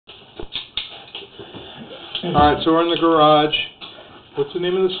Alright, so we're in the garage. What's the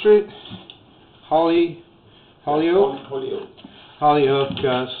name of the street? Hollyoak? Hollyoak.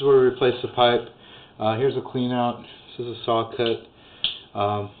 This is where we replace the pipe. Here's a clean out. This is a saw cut.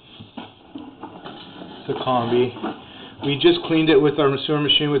 It's a combi. We just cleaned it with our sewer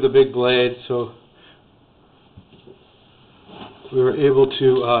machine with a big blade, so we were able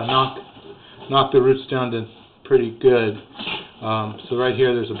to knock the roots down to pretty good. So right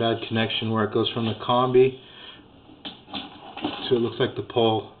here there's a bad connection where it goes from the combi to, it looks like the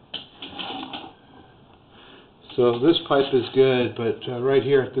pole. So this pipe is good, but right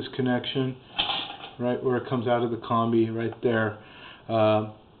here at this connection, right where it comes out of the combi, right there,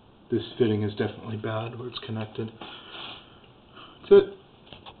 this fitting is definitely bad where it's connected. That's it.